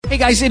Hey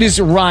guys, it is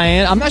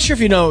Ryan. I'm not sure if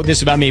you know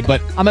this about me, but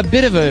I'm a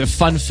bit of a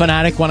fun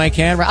fanatic when I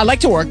can. I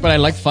like to work, but I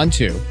like fun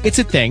too. It's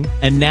a thing.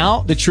 And now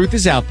the truth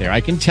is out there.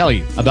 I can tell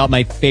you about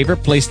my favorite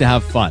place to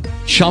have fun.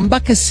 Chumba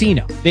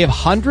Casino. They have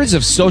hundreds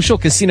of social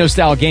casino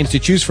style games to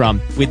choose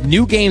from with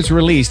new games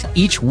released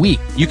each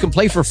week. You can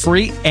play for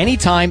free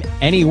anytime,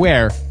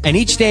 anywhere. And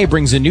each day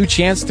brings a new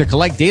chance to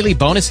collect daily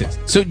bonuses.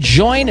 So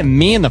join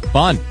me in the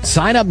fun.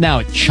 Sign up now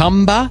at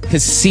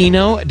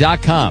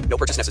ChumbaCasino.com. No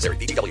purchase necessary.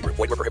 VGW Group.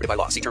 Void where prohibited by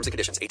law. See terms and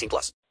conditions.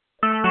 18+.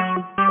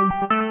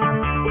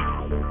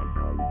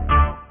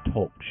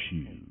 Talk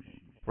shoes.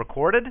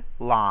 Recorded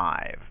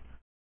live.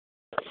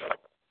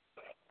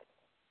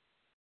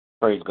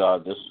 Praise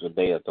God. This is the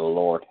day that the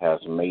Lord has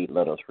made.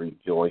 Let us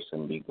rejoice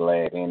and be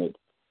glad in it.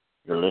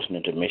 You're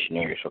listening to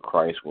Missionaries for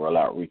Christ World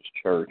Outreach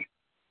Church,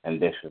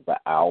 and this is the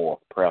hour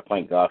of prayer.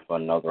 Thank God for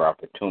another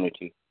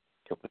opportunity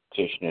to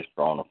petition His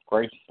throne of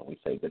grace. And we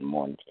say good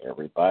morning to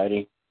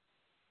everybody.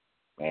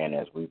 And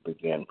as we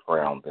begin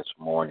prayer on this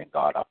morning,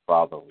 God, our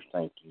Father, we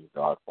thank you,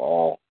 God, for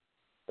all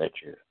that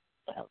you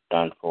have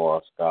done for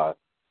us, God.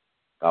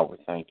 God, we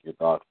thank you,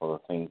 God, for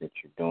the things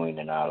that you're doing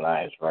in our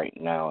lives right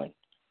now, and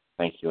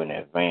thank you in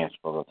advance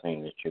for the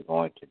things that you're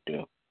going to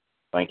do.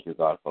 Thank you,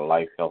 God, for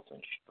life, health,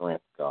 and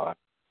strength, God.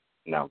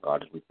 Now,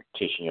 God, as we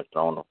petition your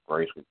throne of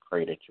grace, we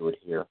pray that you would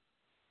hear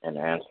and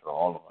answer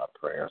all of our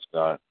prayers,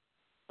 God.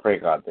 Pray,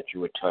 God, that you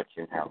would touch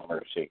and have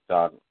mercy,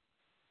 God,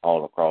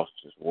 all across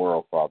this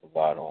world, Father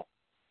God, on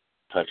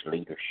touch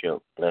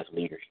leadership, bless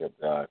leadership,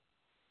 God,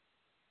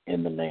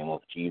 in the name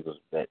of Jesus,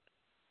 that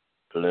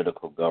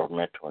political,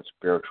 governmental, and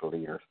spiritual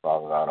leaders,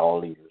 Father God, all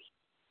leaders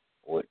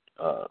would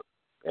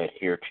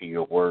adhere to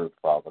your word,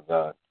 Father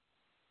God.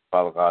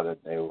 Father God,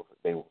 that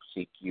they will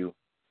seek you,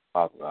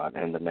 Father God,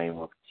 in the name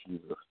of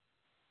Jesus.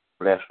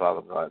 Bless,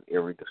 Father God,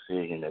 every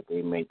decision that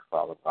they make,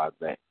 Father God,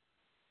 that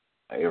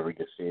every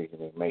decision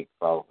they make,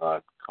 Father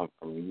God, come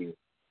from you,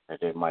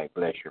 that they might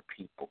bless your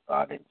people,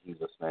 God, in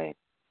Jesus' name.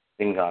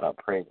 Then, God, I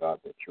pray,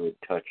 God, that you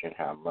would touch and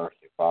have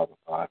mercy, Father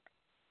God.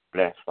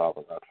 Bless,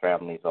 Father God,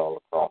 families all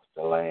across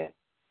the land.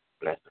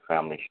 Bless the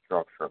family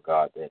structure,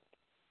 God, that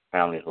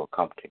families will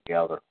come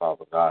together,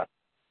 Father God,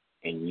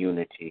 in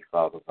unity,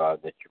 Father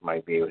God, that you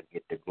might be able to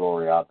get the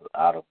glory out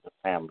of the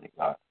family,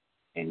 God,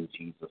 in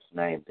Jesus'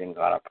 name. Then,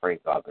 God, I pray,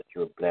 God, that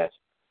you would bless,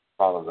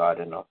 Father God,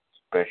 in a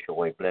special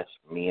way. Bless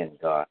men,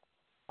 God,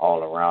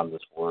 all around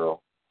this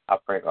world. I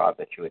pray, God,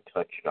 that you would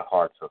touch the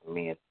hearts of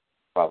men,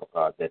 Father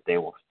God, that they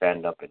will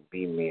stand up and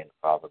be men,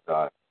 Father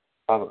God.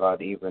 Father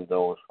God, even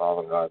those,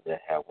 Father God,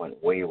 that have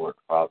went wayward,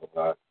 Father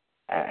God,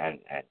 and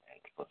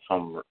for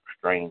some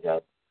strange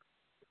idea,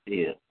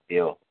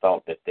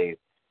 thought that they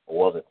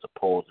wasn't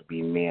supposed to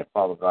be men.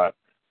 Father God,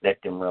 let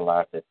them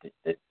realize that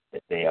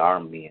they are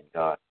men,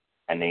 God,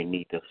 and they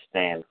need to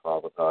stand,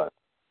 Father God,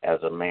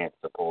 as a man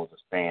supposed to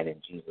stand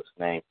in Jesus'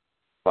 name.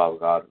 Father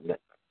God,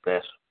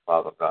 bless,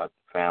 Father God,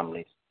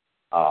 families,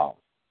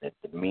 that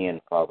the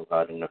men, Father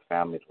God, in the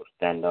families will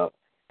stand up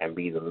and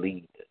be the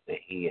lead, the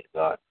head,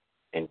 God,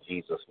 in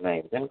Jesus'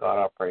 name. Then, God,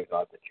 I pray,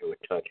 God, that you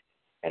would touch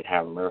and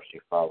have mercy,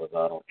 Father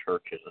God, on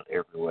churches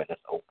everywhere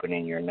that's open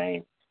in your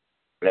name.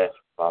 Bless,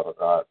 Father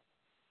God,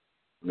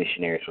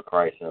 Missionaries for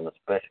Christ in a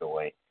special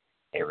way.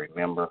 Every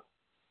member,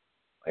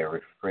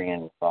 every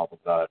friend, Father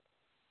God,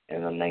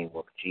 in the name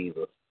of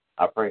Jesus.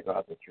 I pray,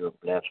 God, that you would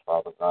bless,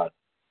 Father God,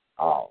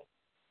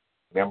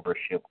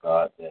 membership,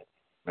 God, that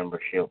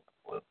membership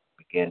will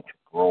begin to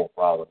grow,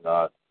 Father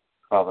God.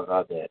 Father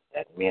God,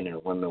 that men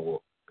and women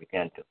will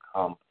begin to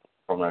come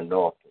from the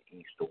north, the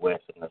east, the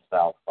west, and the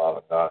south,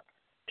 Father God,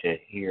 to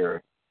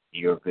hear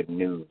your good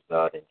news,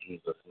 God, in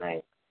Jesus'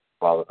 name.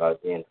 Father God,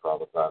 then,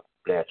 Father God,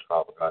 bless,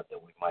 Father God,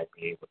 that we might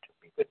be able to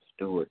be good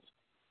stewards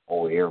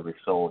over every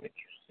soul that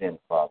you send,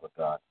 Father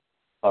God.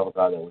 Father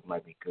God, that we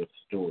might be good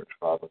stewards,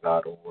 Father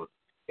God, over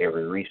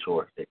every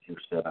resource that you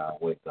set our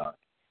way, God.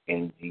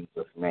 In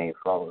Jesus' name,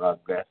 Father God,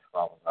 bless,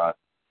 Father God,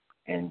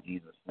 in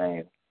Jesus'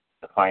 name,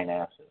 the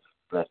finances.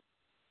 Bless,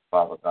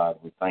 Father God.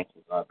 We thank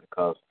you, God,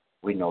 because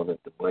we know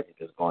that the budget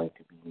is going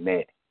to be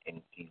met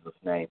in Jesus'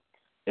 name.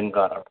 Then,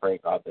 God, I pray,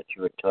 God, that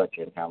you would touch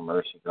and have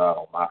mercy, God,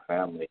 on my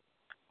family,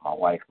 my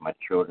wife, my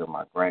children,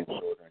 my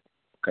grandchildren.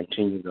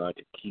 Continue, God,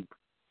 to keep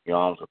your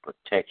arms of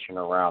protection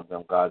around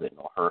them, God, that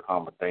no hurt,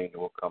 harm, or danger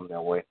will come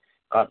their way.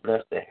 God,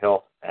 bless the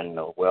health and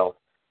the wealth,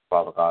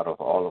 Father God, of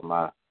all of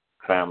my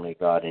family,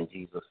 God, in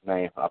Jesus'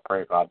 name. I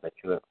pray, God, that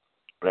you would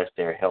bless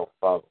their health,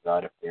 Father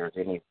God. If there's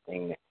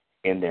anything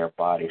in their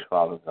bodies,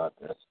 Father God,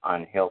 that's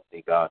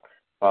unhealthy, God,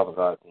 Father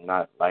God,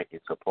 not like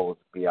it's supposed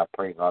to be, I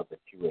pray, God, that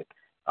you would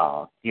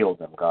heal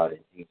them, God, in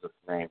Jesus'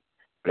 name.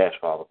 Bless,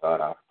 Father God,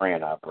 our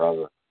friend, our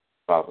brother,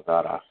 Father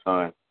God, our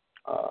son,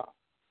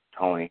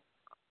 Tony.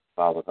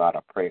 Father God,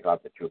 I pray, God,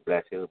 that you would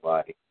bless his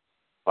body.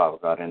 Father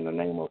God, in the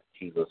name of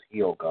Jesus,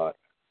 heal, God,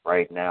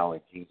 right now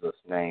in Jesus'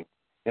 name.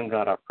 Then,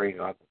 God, I pray,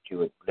 God, that you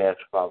would bless,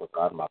 Father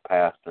God, my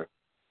pastor.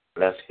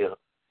 Bless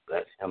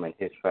him and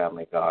his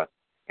family, God,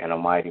 in a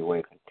mighty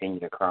way. Continue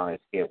to crown his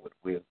head with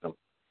wisdom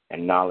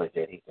and knowledge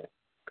that he can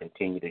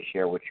continue to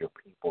share with your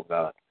people,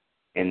 God.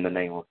 In the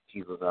name of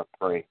Jesus, I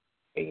pray.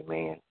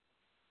 Amen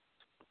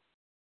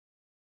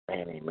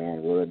And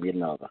amen. Will it be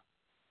another?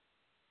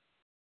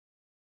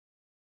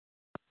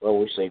 Well,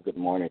 we say good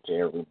morning to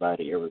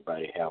everybody.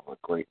 Everybody have a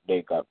great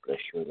day. God bless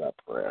you. That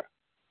prayer.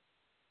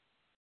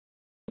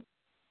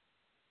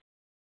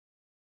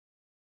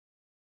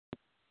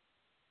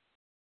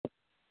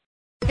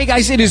 Hey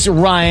guys, it is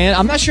Ryan.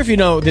 I'm not sure if you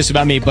know this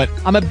about me, but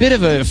I'm a bit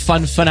of a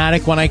fun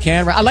fanatic when I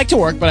can. I like to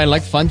work, but I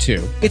like fun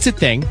too. It's a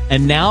thing.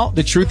 And now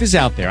the truth is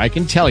out there. I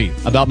can tell you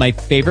about my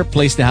favorite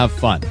place to have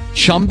fun.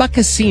 Chumba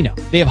Casino.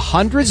 They have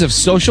hundreds of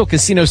social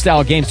casino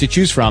style games to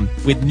choose from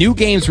with new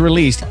games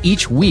released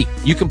each week.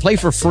 You can play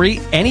for free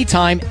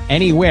anytime,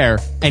 anywhere.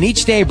 And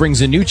each day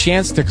brings a new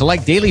chance to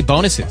collect daily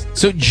bonuses.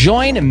 So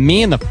join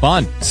me in the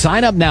fun.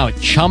 Sign up now at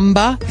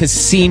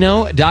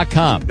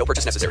ChumbaCasino.com. No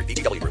purchase necessary.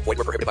 VGW Group. Void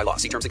where prohibited by law.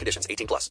 See terms and conditions. 18+.